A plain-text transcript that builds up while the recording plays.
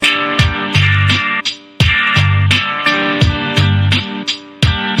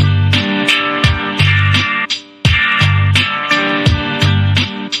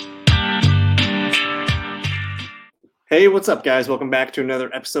What's up, guys? Welcome back to another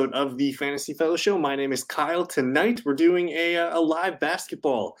episode of the Fantasy Fellowshow. My name is Kyle. Tonight, we're doing a live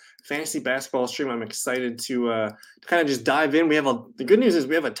fantasy basketball stream. I'm excited to kind of just dive in. The good news is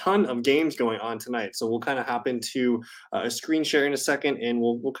we have a ton of games going on tonight, so we'll kind of hop into a screen share in a second, and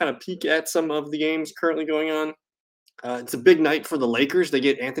we'll kind of peek at some of the games currently going on. It's a big night for the Lakers. They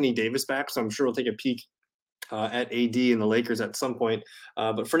get Anthony Davis back, so I'm sure we'll take a peek at AD and the Lakers at some point.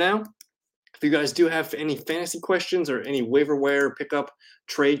 But for now, if you guys do have any fantasy questions or any waiver wire pickup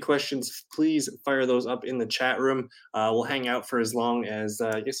trade questions, please fire those up in the chat room. We'll hang out for as long as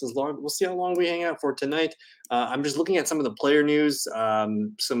we'll see how long we hang out for tonight. I'm just looking at some of the player news,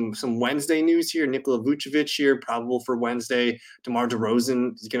 some Wednesday news here. Nikola Vucevic here, probable for Wednesday. DeMar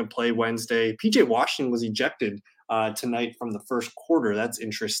DeRozan is going to play Wednesday. PJ Washington was ejected tonight from the first quarter. That's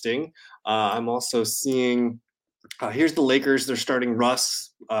interesting. I'm also seeing. Here's the Lakers. They're starting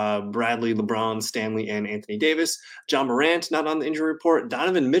Russ, Bradley, LeBron, Stanley, and Anthony Davis. John Morant not on the injury report.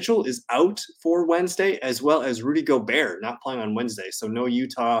 Donovan Mitchell is out for Wednesday, as well as Rudy Gobert not playing on Wednesday. So no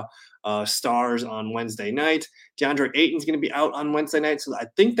Utah Stars on Wednesday night. DeAndre Ayton's going to be out on Wednesday night. So I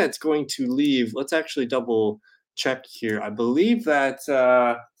think that's going to leave. Let's actually double check here. I believe that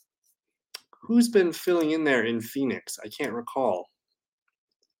who's been filling in there in Phoenix? I can't recall.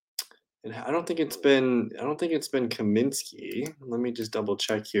 And I don't think it's been Kaminsky. Let me just double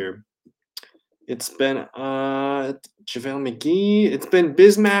check here. It's been JaVale McGee. It's been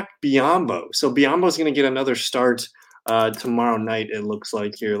Bismack Biyombo. So Biyombo's going to get another start tomorrow night, it looks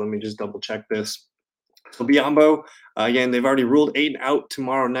like here. Let me just double check this. So Biyombo, again, they've already ruled Ayton out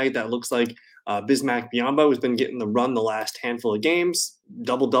tomorrow night. That looks like Bismack Biyombo has been getting the run the last handful of games,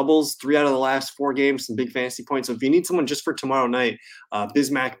 double-doubles, 3 out of the last 4 games, some big fantasy points. So if you need someone just for tomorrow night,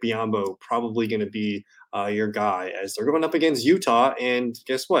 Bismack Biyombo probably going to be your guy as they're going up against Utah. And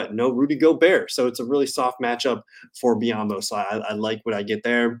guess what? No Rudy Gobert. So it's a really soft matchup for Biyombo. So I like what I get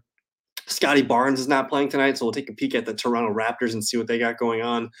there. Scotty Barnes is not playing tonight, so we'll take a peek at the Toronto Raptors and see what they got going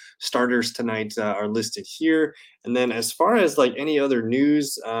on. Starters tonight are listed here. And then as far as like any other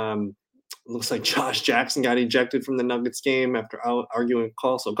news, looks like Josh Jackson got ejected from the Nuggets game after arguing a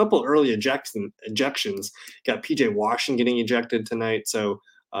call. So a couple early ejections. Got PJ Washington getting ejected tonight. So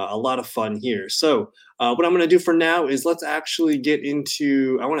a lot of fun here. So what I'm going to do for now is let's actually get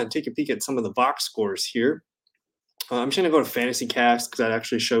into – I want to take a peek at some of the box scores here. I'm just going to go to Fantasy Cast because that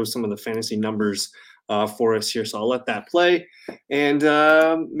actually shows some of the fantasy numbers for us here. So I'll let that play. And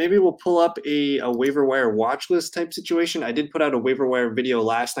maybe we'll pull up a waiver wire watch list type situation. I did put out a waiver wire video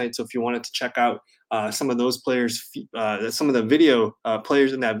last night. So if you wanted to check out some of those players, some of the video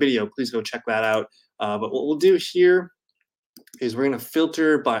players in that video, please go check that out. But what we'll do here is we're going to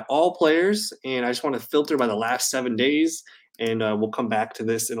filter by all players. And I just want to filter by the last 7 days. And we'll come back to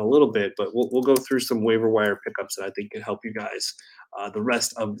this in a little bit, but we'll go through some waiver wire pickups that I think can help you guys the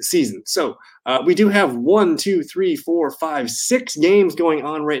rest of the season. So we do have 6 games going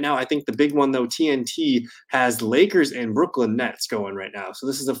on right now. I think the big one, though, TNT has Lakers and Brooklyn Nets going right now. So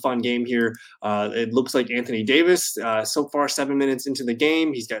this is a fun game here. It looks like Anthony Davis, so far 7 minutes into the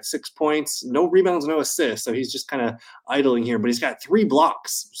game, he's got 6 points, no rebounds, no assists. So he's just kind of idling here, but he's got 3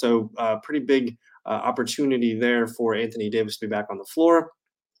 blocks. So pretty big opportunity there for Anthony Davis to be back on the floor.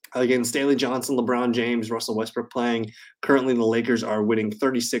 Again, Stanley Johnson, LeBron James, Russell Westbrook playing. Currently, the Lakers are winning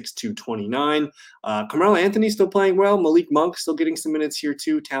 36-29. Carmelo Anthony still playing well. Malik Monk still getting some minutes here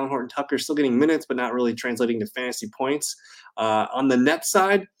too. Talon Horton-Tucker still getting minutes, but not really translating to fantasy points. On the net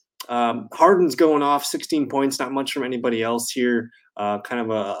side, Harden's going off 16 points, not much from anybody else here. Kind of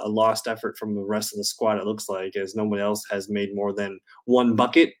a lost effort from the rest of the squad, it looks like, as nobody else has made more than 1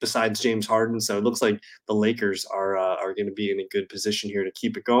 bucket besides James Harden. So it looks like the Lakers are going to be in a good position here to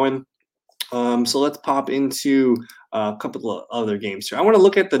keep it going. So let's pop into a couple of other games here. I want to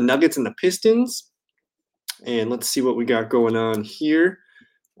look at the Nuggets and the Pistons, and let's see what we got going on here.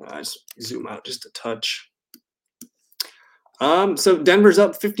 Just zoom out just a touch. So Denver's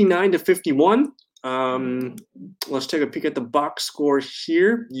up 59-51. Let's take a peek at the box score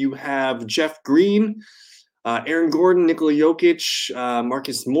here. You have Jeff Green, Aaron Gordon, Nikola Jokic,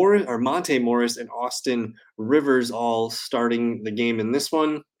 Marcus Morris or Monte Morris, and Austin Rivers all starting the game in this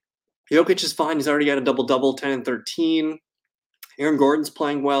one. Jokic is fine. He's already got a double-double, 10 and 13. Aaron Gordon's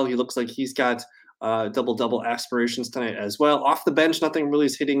playing well. He looks like he's got double-double aspirations tonight as well. Off the bench, nothing really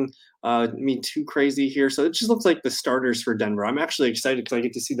is hitting me too crazy here. So it just looks like the starters for Denver. I'm actually excited because I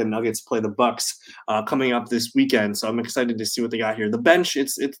get to see the Nuggets play the Bucks coming up this weekend. So I'm excited to see what they got here. The bench,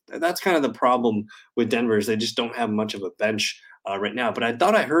 that's kind of the problem with Denver is they just don't have much of a bench right now. But I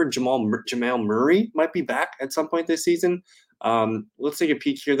thought I heard Jamal Murray might be back at some point this season. Let's take a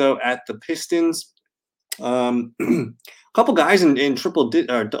peek here, though, at the Pistons. A couple guys in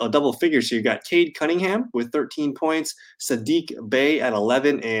double figures here. You got Cade Cunningham with 13 points, Sadiq Bey at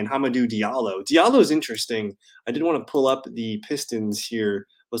 11, and Hamadou Diallo. Diallo's interesting. I did want to pull up the Pistons here.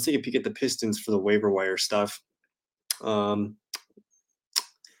 Let's take a peek at the Pistons for the waiver wire stuff. Um,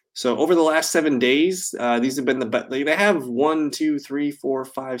 so over the last 7 days, these have been the best. They have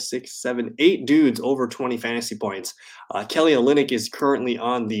 8 dudes over 20 fantasy points. Kelly Olynyk is currently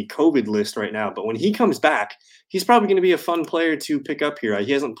on the COVID list right now, but when he comes back, he's probably going to be a fun player to pick up here.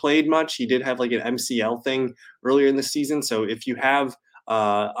 He hasn't played much. He did have like an MCL thing earlier in the season, so if you have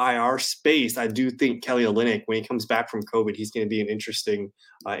IR space, I do think Kelly Olynyk, when he comes back from COVID, he's going to be an interesting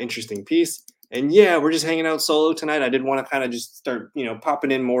piece. And yeah, we're just hanging out solo tonight. I did want to kind of just start,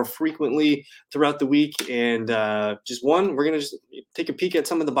 popping in more frequently throughout the week. And we're going to just take a peek at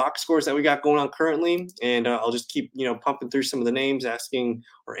some of the box scores that we got going on currently. And I'll just keep, pumping through some of the names, asking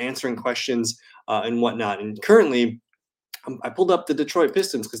or answering questions and whatnot. And currently, I pulled up the Detroit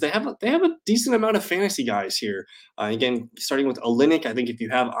Pistons because they have a decent amount of fantasy guys here. Again, starting with Olynyk, I think if you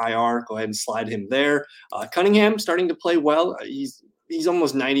have IR, go ahead and slide him there. Cunningham starting to play well. He's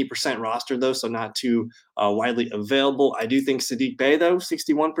almost 90% rostered though, so not too widely available. I do think Sadiq Bey though,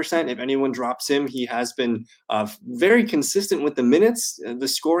 61%. If anyone drops him, he has been very consistent with the minutes. The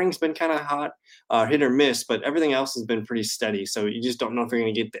scoring's been kind of hot, hit or miss, but everything else has been pretty steady. So you just don't know if you're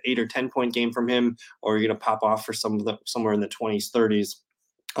going to get the 8 or 10 point game from him, or you're going to pop off for somewhere in the 20s, 30s.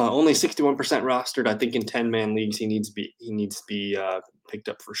 Only 61% rostered. I think in 10-man leagues he needs to be picked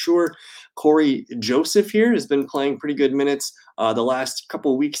up for sure. Corey Joseph here has been playing pretty good minutes the last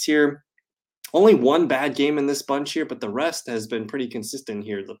couple of weeks here. Only one bad game in this bunch here, but the rest has been pretty consistent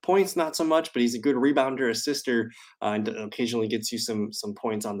here. The points, not so much, but he's a good rebounder, assister, and occasionally gets you some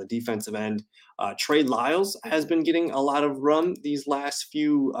points on the defensive end. Trey Lyles has been getting a lot of run these last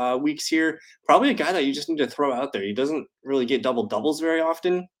few weeks here. Probably a guy that you just need to throw out there. He doesn't really get double doubles very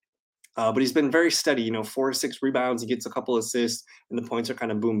often. But he's been very steady, 4 to 6 rebounds. He gets a couple assists, and the points are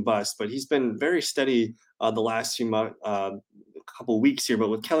kind of boom bust. But he's been very steady the last couple weeks here. But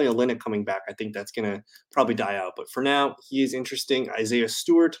with Kelly Olynyk coming back, I think that's going to probably die out. But for now, he is interesting. Isaiah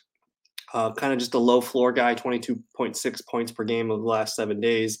Stewart, kind of just a low floor guy, 22.6 points per game of the last 7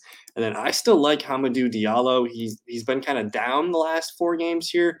 days. And then I still like Hamadou Diallo. He's been kind of down the last 4 games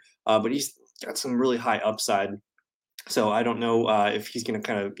here, but he's got some really high upside. So I don't know if he's going to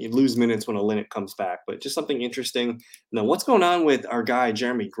kind of lose minutes when Olynyk comes back, but just something interesting. Now, what's going on with our guy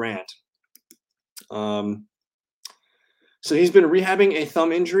Jeremy Grant? So he's been rehabbing a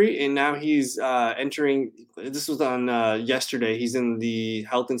thumb injury, and now he's entering. This was on yesterday. He's in the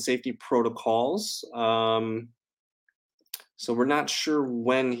health and safety protocols. So we're not sure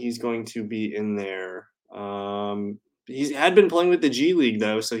when he's going to be in there. He had been playing with the G League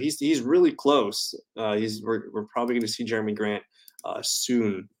though, so he's really close. We're probably going to see Jeremy Grant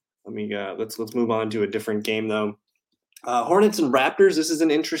soon. Let's move on to a different game though. Hornets and Raptors. This is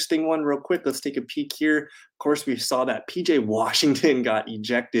an interesting one. Real quick, let's take a peek here. Of course, we saw that PJ Washington got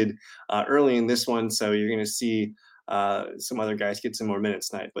ejected early in this one, so you're going to see some other guys get some more minutes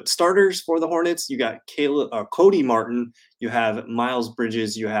tonight. But starters for the Hornets, you got Cody Martin, you have Miles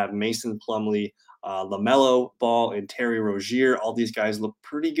Bridges, you have Mason Plumlee, LaMelo Ball, and Terry Rozier. All these guys look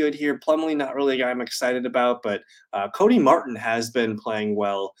pretty good here. Plumlee, not really a guy I'm excited about, but Cody Martin has been playing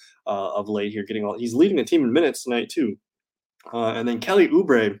well of late here. He's leading the team in minutes tonight too. And then Kelly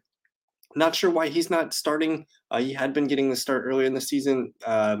Oubre, not sure why he's not starting. He had been getting the start earlier in the season.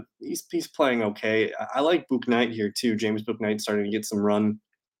 He's playing okay. I like Book Knight here too. James Book Knight starting to get some run.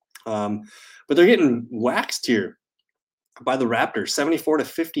 But they're getting waxed here by the Raptors,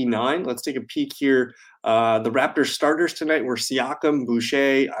 74-59. Let's take a peek here. The Raptors starters tonight were Siakam,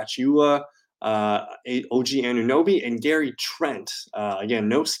 Boucher, Achiuwa, OG Anunoby, and Gary Trent. Again,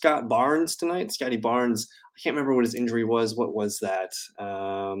 no Scott Barnes tonight. Scotty Barnes, I can't remember what his injury was. What was that?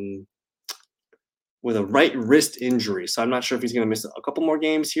 With a right wrist injury. So I'm not sure if he's going to miss a couple more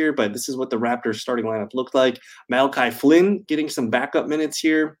games here, but this is what the Raptors starting lineup looked like. Malachi Flynn getting some backup minutes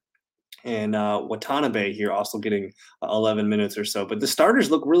here. And Watanabe here also getting 11 minutes or so. But the starters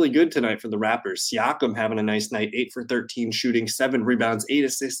look really good tonight for the Raptors. Siakam having a nice night, 8 for 13 shooting, 7 rebounds, 8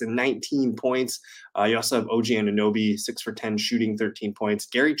 assists, and 19 points. You also have OG Anunoby, 6 for 10 shooting, 13 points.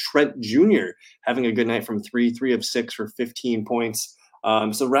 Gary Trent Jr. having a good night from 3 of 6 for 15 points.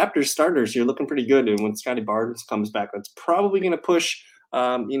 So Raptors starters, you're looking pretty good. And when Scotty Barnes comes back, that's probably going to push,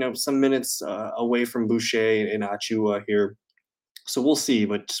 some minutes away from Boucher and Achiuwa here. So we'll see,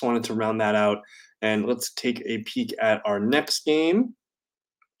 but just wanted to round that out. And let's take a peek at our next game.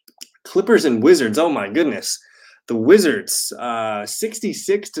 Clippers and Wizards. Oh my goodness. The Wizards,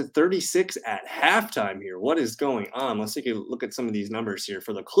 66-36 at halftime here. What is going on? Let's take a look at some of these numbers here.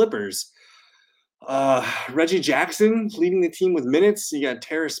 For the Clippers, Reggie Jackson leading the team with minutes. You got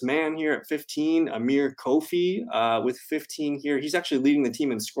Terrace Mann here at 15. Amir Kofi with 15 here. He's actually leading the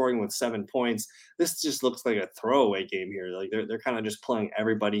team in scoring with 7 points. This just looks like a throwaway game here. Like they're kind of just playing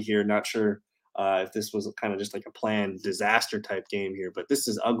everybody here. Not sure if this was kind of just like a planned disaster type game here, but this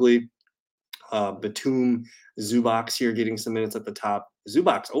is ugly. Batum, Zubac here getting some minutes at the top.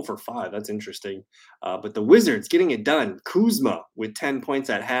 Zubac 0 for 5. That's interesting. But the Wizards getting it done. Kuzma with 10 points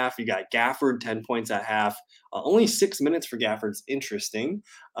at half. You got Gafford, 10 points at half. Only 6 minutes for Gafford's interesting.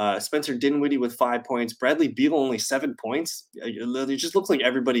 Spencer Dinwiddie with 5 points. Bradley Beal only 7 points. It just looks like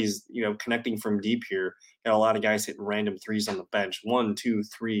everybody's connecting from deep here. Got a lot of guys hitting random threes on the bench. 1, 2,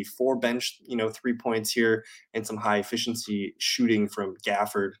 3, 4 bench 3 points here, and some high efficiency shooting from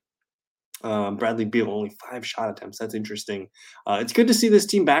Gafford. Bradley Beal only 5 shot attempts. That's interesting. It's good to see this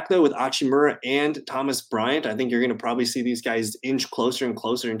team back though with Hachimura and Thomas Bryant. I think you're going to probably see these guys inch closer and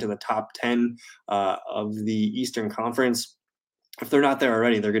closer into the top 10 of the Eastern Conference. If they're not there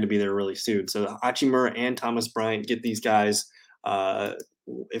already, they're going to be there really soon. So Hachimura and Thomas Bryant, get these guys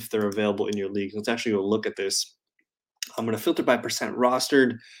if they're available in your league. Let's actually go look at this. I'm going to filter by percent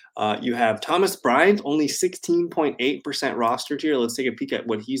rostered. You have Thomas Bryant, only 16.8% rostered here. Let's take a peek at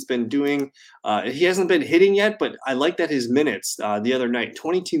what he's been doing. He hasn't been hitting yet, but I like that his minutes the other night,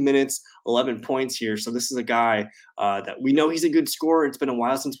 22 minutes, 11 points here. So this is a guy that we know he's a good scorer. It's been a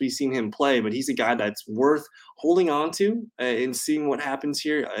while since we've seen him play, but he's a guy that's worth holding on to and seeing what happens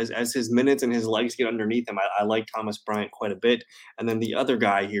here as his minutes and his legs get underneath him. I like Thomas Bryant quite a bit. And then the other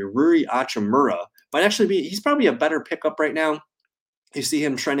guy here, Rui Hachimura, might actually be, he's probably a better pickup right now. You see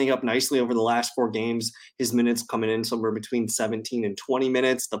him trending up nicely over the last 4 games. His minutes coming in somewhere between 17 and 20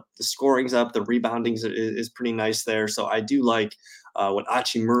 minutes. The scoring's up. The rebounding is pretty nice there. So I do like what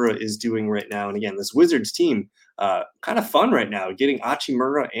Hachimura is doing right now. And again, this Wizards team, kind of fun right now. Getting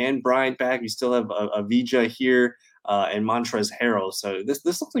Hachimura and Bryant back. You still have Avija here and Montrezl Harrell. So this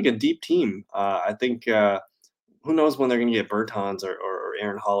looks like a deep team. I think who knows when they're going to get Bertans or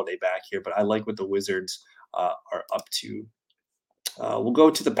Aaron Holiday back here. But I like what the Wizards are up to. We'll go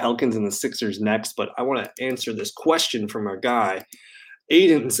to the Pelicans and the Sixers next, but I want to answer this question from our guy.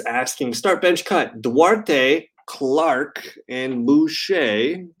 Aiden's asking, start bench cut, Duarte, Clark, and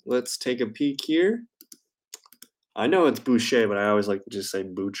Boucher. Let's take a peek here. I know it's Boucher, but I always like to just say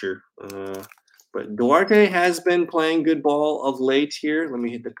Boucher. But Duarte has been playing good ball of late here. Let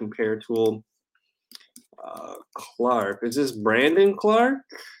me hit the compare tool. Clark. Is this Brandon Clark?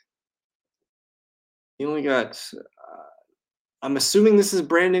 He only got... I'm assuming this is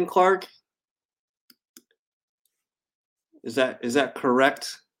Brandon Clark. Is that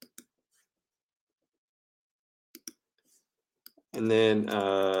correct? And then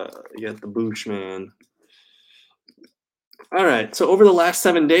you got the Boosh man. All right. So over the last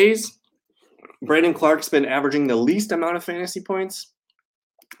 7 days, Brandon Clark's been averaging the least amount of fantasy points,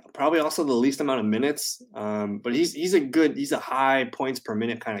 probably also the least amount of minutes. But he's a high points per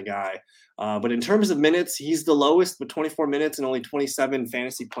minute kind of guy. But in terms of minutes, he's the lowest with 24 minutes and only 27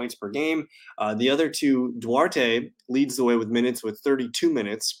 fantasy points per game. The other two, Duarte leads the way with minutes with 32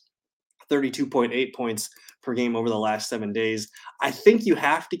 minutes, 32.8 points per game over the last 7 days. I think you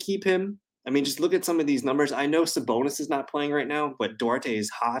have to keep him. I mean, just look at some of these numbers. I know Sabonis is not playing right now, but Duarte is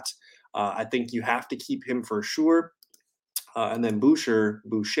hot. I think you have to keep him for sure. And then Boucher,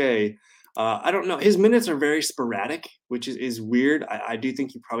 I don't know. His minutes are very sporadic, which is weird. I do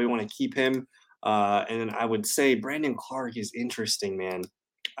think you probably want to keep him. And then I would say Brandon Clark is interesting, man.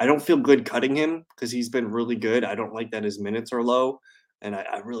 I don't feel good cutting him because he's been really good. I don't like that his minutes are low. And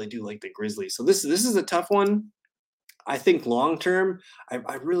I really do like the Grizzlies. So this is a tough one. I think long term,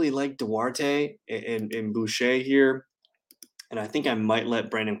 I really like Duarte and Boucher here. And I think I might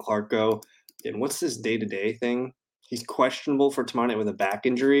let Brandon Clark go. And what's this day-to-day thing? He's questionable for tomorrow night with a back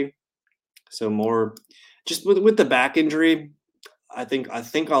injury. So more just with the back injury, I think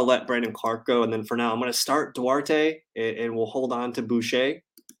I'll let Brandon Clark go. And then for now, I'm going to start Duarte and we'll hold on to Boucher.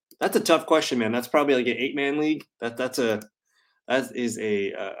 That's a tough question, man. That's probably like an 8-man league. That is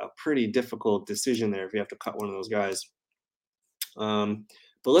a pretty difficult decision there if you have to cut one of those guys.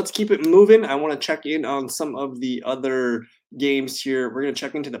 But let's keep it moving. I want to check in on some of the other games here. We're going to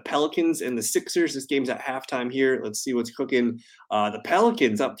check into the Pelicans and the Sixers. This game's at halftime here. Let's see what's cooking. The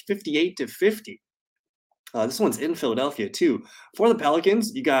Pelicans up 58-50. This one's in Philadelphia too. For the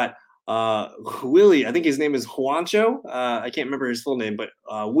Pelicans, you got Willie. I think his name is Juancho. I can't remember his full name, but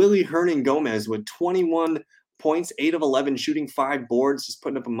Willie Hernan Gomez with 21 points, 8 of 11, shooting 5 boards, just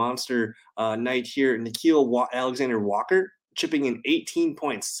putting up a monster night here. Alexander Walker chipping in 18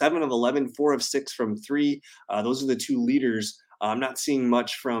 points, 7 of 11, 4 of 6 from three. Those are the two leaders. I'm not seeing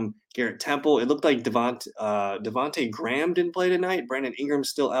much from Garrett Temple. It looked like Devonte Graham didn't play tonight. Brandon Ingram's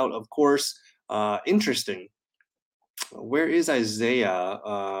still out, of course. Interesting. Where is Isaiah?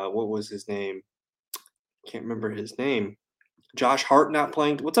 What was his name? Can't remember his name. Josh Hart not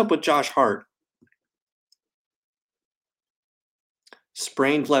playing. What's up with Josh Hart?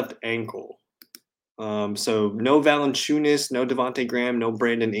 Sprained left ankle. So no Valanciunas, no Devonte Graham, no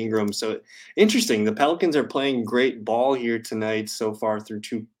Brandon Ingram. So interesting. The Pelicans are playing great ball here tonight so far through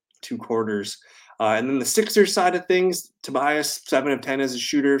two quarters. And then the Sixers side of things, Tobias, 7 of 10 as a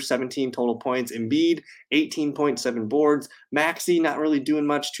shooter, 17 total points. Embiid, 18.7 boards. Maxey, not really doing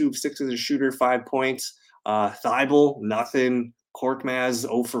much, 2 of 6 as a shooter, 5 points. Thibault, nothing. Korkmaz,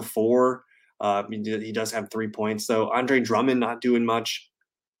 0 for 4. He does have 3 points. So Andre Drummond, not doing much.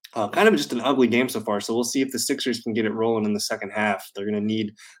 Kind of just an ugly game so far. So we'll see if the Sixers can get it rolling in the second half. They're going to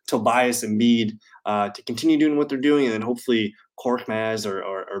need Tobias and Embiid to continue doing what they're doing, and then hopefully Korkmaz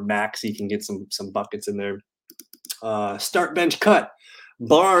or Maxey can get some buckets in there. Start bench cut.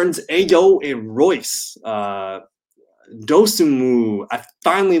 Barnes, Ayo, and Royce. Dosumu. I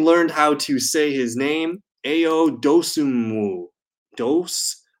finally learned how to say his name. Ayo Dosumu.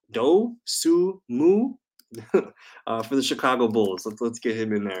 Dosumu. For the Chicago Bulls. Let's get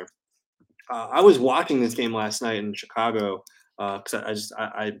him in there. I was watching this game last night in Chicago because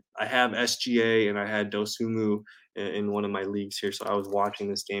I have SGA and I had Dosumu in one of my leagues here, so I was watching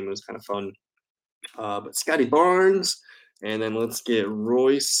this game. It was kind of fun. But Scotty Barnes, and then let's get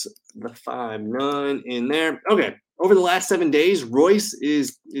Royce, the 5'9", in there. Okay, over the last 7 days, Royce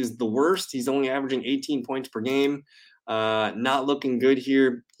is the worst. He's only averaging 18 points per game. Not looking good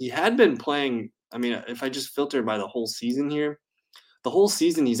here. He had been playing. I mean, if I just filter by the whole season here, the whole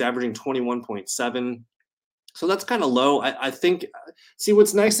season he's averaging 21.7. So that's kind of low. I think. See,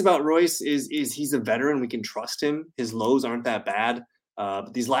 what's nice about Royce is he's a veteran. We can trust him. His lows aren't that bad.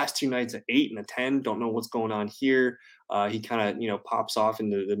 But these last 2 nights, an 8 and a 10. Don't know what's going on here. He kind of pops off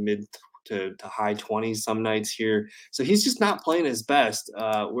into the mid to high 20s some nights here. So he's just not playing his best.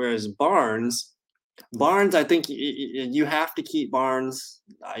 Whereas Barnes, I think you have to keep Barnes.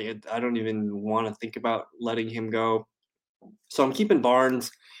 I don't even want to think about letting him go. So I'm keeping Barnes.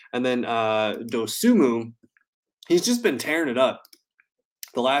 And then Dosumu, he's just been tearing it up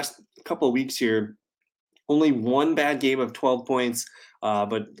the last couple of weeks here. Only one bad game of 12 points,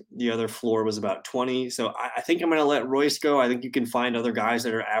 but the other floor was about 20. So I think I'm going to let Royce go. I think you can find other guys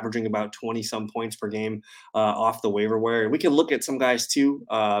that are averaging about 20-some points per game off the waiver wire. We can look at some guys too,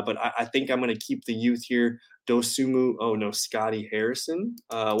 but I think I'm going to keep the youth here. Dosumu. Oh, no, Scotty Harrison.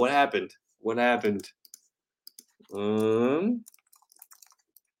 What happened?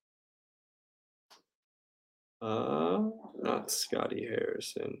 Not Scotty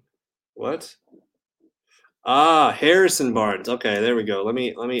Harrison. What? Harrison Barnes. Okay, there we go. Let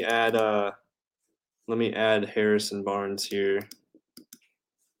me add Harrison Barnes here.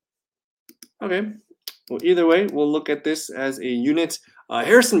 Okay. Well, either way, we'll look at this as a unit.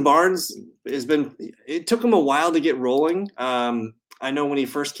 Harrison Barnes it took him a while to get rolling. I know when he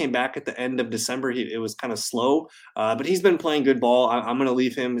first came back at the end of December, it was kind of slow, but he's been playing good ball. I'm going to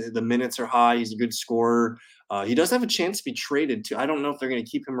leave him. The minutes are high. He's a good scorer. He does have a chance to be traded too. I don't know if they're going to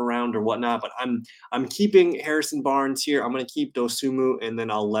keep him around or whatnot, but I'm keeping Harrison Barnes here. I'm going to keep Dosumu, and then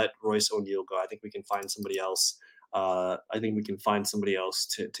I'll let Royce O'Neal go. I think we can find somebody else. To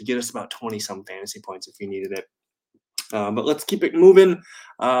get us about 20-some fantasy points if we needed it. But let's keep it moving.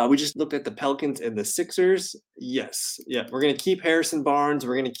 We just looked at the Pelicans and the Sixers. Yes. Yeah. We're going to keep Harrison Barnes.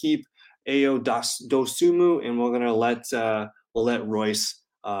 We're going to keep Ayo Dosumu, and we're going to let Royce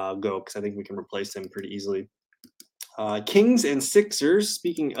go because I think we can replace him pretty easily. Kings and Sixers.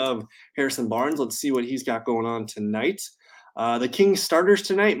 Speaking of Harrison Barnes, let's see what he's got going on tonight. The Kings starters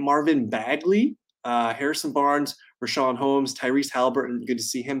tonight, Marvin Bagley, Harrison Barnes, Rashawn Holmes, Tyrese Halliburton, good to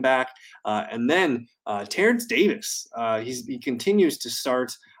see him back. And then Terrence Davis, he continues to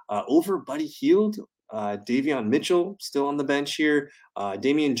start over Buddy Hield, Davion Mitchell still on the bench here,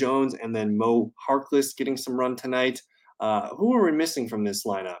 Damian Jones, and then Mo Harkless getting some run tonight. Who are we missing from this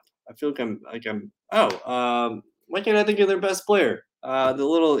lineup? I feel why can't I think of their best player? The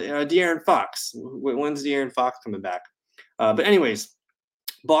little De'Aaron Fox. When's De'Aaron Fox coming back? But anyways,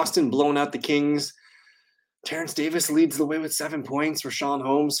 Boston blowing out the Kings. Terrence Davis leads the way with 7 points. Rashawn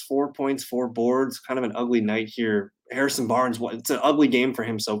Holmes, 4 points, 4 boards. Kind of an ugly night here. Harrison Barnes, it's an ugly game for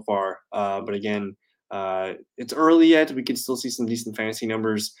him so far. But again, It's early yet. We could still see some decent fantasy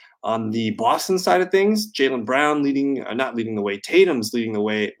numbers on the Boston side of things. Jaylen Brown not leading the way. Tatum's leading the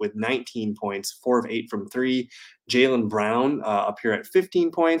way with 19 points, 4 of 8 from three. Jaylen Brown up here at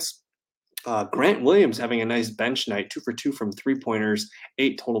 15 points. Grant Williams having a nice bench night, 2 for 2 from 3-pointers,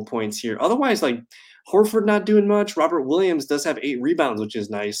 8 total points here. Otherwise, like Horford not doing much. Robert Williams does have 8 rebounds, which is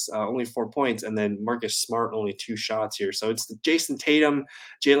nice, only 4 points. And then Marcus Smart, only 2 shots here. So it's the Jason Tatum,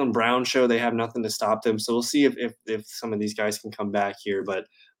 Jaylen Brown show. They have nothing to stop them. So we'll see if some of these guys can come back here. But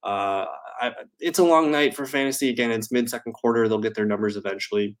it's a long night for fantasy. Again, it's mid-second quarter. They'll get their numbers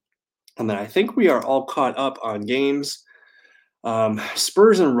eventually. And then I think we are all caught up on games.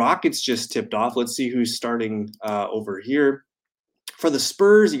 Spurs and Rockets just tipped off. Let's see who's starting over here. For the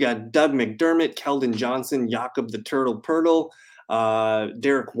Spurs, you got Doug McDermott, Keldon Johnson, Jakob the Turtle Pirtle,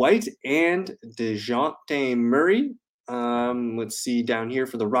 Derek White, and DeJounte Murray. Let's see down here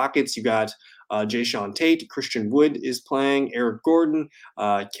for the Rockets, you got Jayshawn Tate, Christian Wood is playing, Eric Gordon,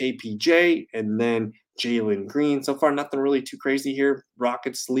 KPJ, and then Jalen Green. So far, nothing really too crazy here.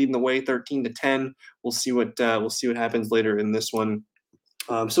 Rockets leading the way, 13-10. We'll see what happens later in this one.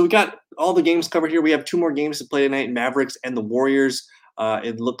 So we got all the games covered here. We have 2 more games to play tonight: Mavericks and the Warriors.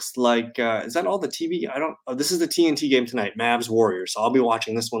 It looks like is that all the TV? This is the TNT game tonight, Mavs Warriors. So I'll be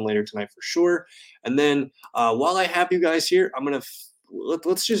watching this one later tonight for sure. And then while I have you guys here, I'm gonna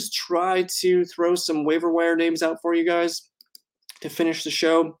let's just try to throw some waiver wire names out for you guys to finish the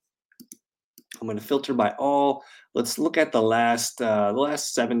show. I'm going to filter by all. Let's look at the last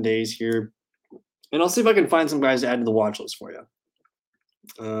 7 days here, and I'll see if I can find some guys to add to the watch list for you.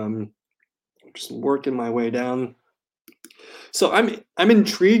 I'm just working my way down. So I'm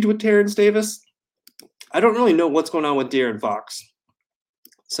intrigued with Terrence Davis. I don't really know what's going on with De'Aaron Fox.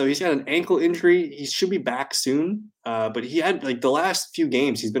 So he's got an ankle injury. He should be back soon, but he had like the last few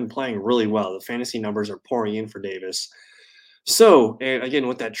games he's been playing really well. The fantasy numbers are pouring in for Davis. So, and again,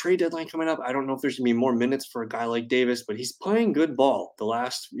 with that trade deadline coming up, I don't know if there's going to be more minutes for a guy like Davis, but he's playing good ball. The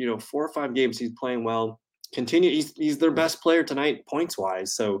last, 4 or 5 games, he's playing well. He's their best player tonight,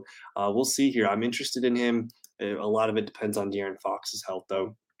 points-wise. So we'll see here. I'm interested in him. A lot of it depends on De'Aaron Fox's health,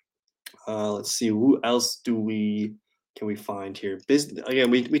 though. Let's see. Who else can we find here?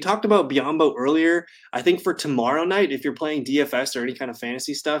 Again, we talked about Biyombo earlier. I think for tomorrow night, if you're playing DFS or any kind of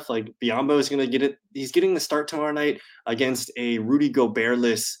fantasy stuff, like Biyombo is going to get it. He's getting the start tomorrow night against a Rudy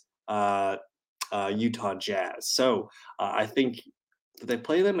Gobert-less Utah Jazz. So I think, did they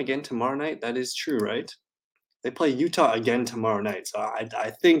play them again tomorrow night? That is true, right? They play Utah again tomorrow night. So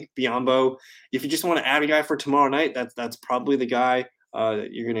I think Biyombo, if you just want to add a guy for tomorrow night, that's probably the guy that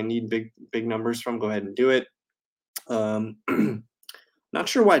you're going to need big numbers from. Go ahead and do it. Not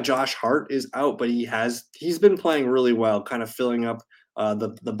sure why Josh Hart is out, but he's been playing really well, kind of filling up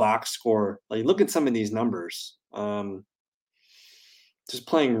the box score. Like, look at some of these numbers. Just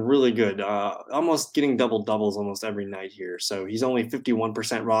playing really good, almost getting double doubles almost every night here. So he's only 51%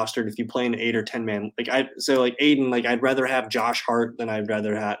 rostered. If you play an 8 or 10 man, like Aiden, like I'd rather have Josh Hart than I'd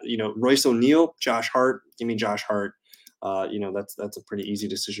rather have Royce O'Neal, Josh Hart. Give me Josh Hart. That's a pretty easy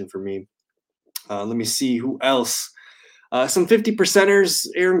decision for me. Let me see who else. Some 50%ers,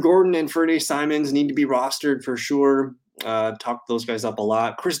 Aaron Gordon and Ferde Simons need to be rostered for sure. Talked those guys up a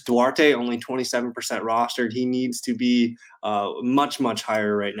lot. Chris Duarte, only 27% rostered. He needs to be much, much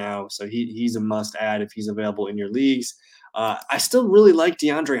higher right now. So he's a must add if he's available in your leagues. I still really like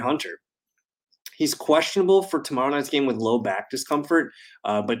DeAndre Hunter. He's questionable for tomorrow night's game with low back discomfort.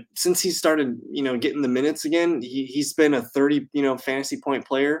 But since he started, getting the minutes again, he's been a 30, fantasy point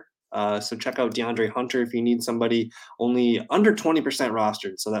player. So check out DeAndre Hunter if you need somebody only under 20%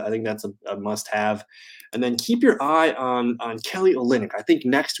 rostered. So I think that's a must-have. And then keep your eye on Kelly Olynyk. I think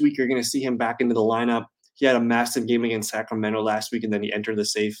next week you're going to see him back into the lineup. He had a massive game against Sacramento last week, and then he entered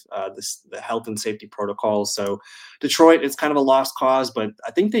the health and safety protocols. So Detroit, it's kind of a lost cause, but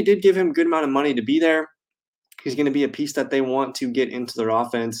I think they did give him a good amount of money to be there. He's going to be a piece that they want to get into their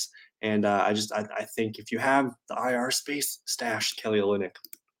offense. And I think if you have the IR space, stash Kelly Olynyk.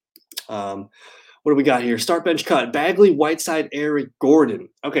 What do we got here? Start bench cut. Bagley, Whiteside, Eric Gordon.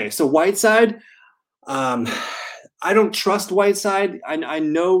 Okay, so Whiteside, I don't trust Whiteside. I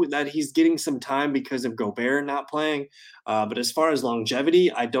know that he's getting some time because of Gobert not playing. But as far as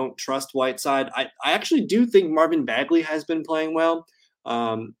longevity, I don't trust Whiteside. I actually do think Marvin Bagley has been playing well.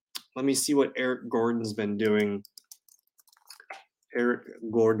 Let me see what Eric Gordon's been doing. Eric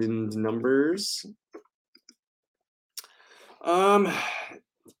Gordon's numbers.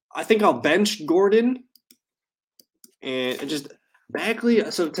 I think I'll bench Gordon and just Bagley.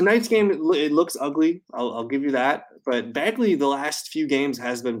 So tonight's game, it looks ugly. I'll give you that. But Bagley, the last few games,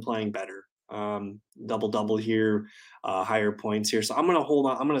 has been playing better. double here, higher points here. So I'm gonna hold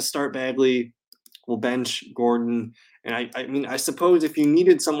on. I'm gonna start Bagley. We'll bench Gordon. And I mean, I suppose if you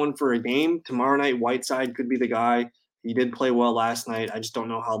needed someone for a game tomorrow night, Whiteside could be the guy. He did play well last night. I just don't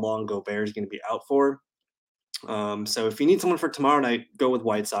know how long Gobert is going to be out for. So if you need someone for tomorrow night, go with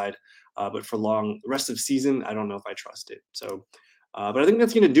Whiteside. But for the rest of season, I don't know if I trust it. So, but I think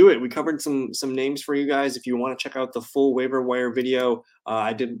that's going to do it. We covered some names for you guys. If you want to check out the full waiver wire video,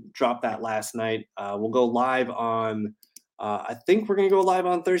 I did drop that last night. We'll go live on. I think we're going to go live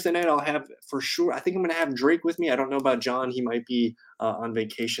on Thursday night. I'll have for sure. I think I'm going to have Drake with me. I don't know about John. He might be on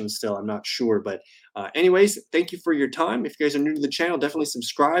vacation still. I'm not sure. But anyways, thank you for your time. If you guys are new to the channel, definitely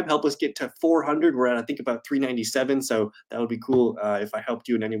subscribe. Help us get to 400. We're at, I think, about 397. So that would be cool if I helped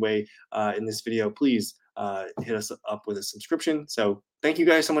you in any way in this video. Please hit us up with a subscription. So thank you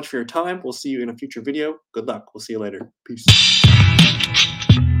guys so much for your time. We'll see you in a future video. Good luck. We'll see you later. Peace.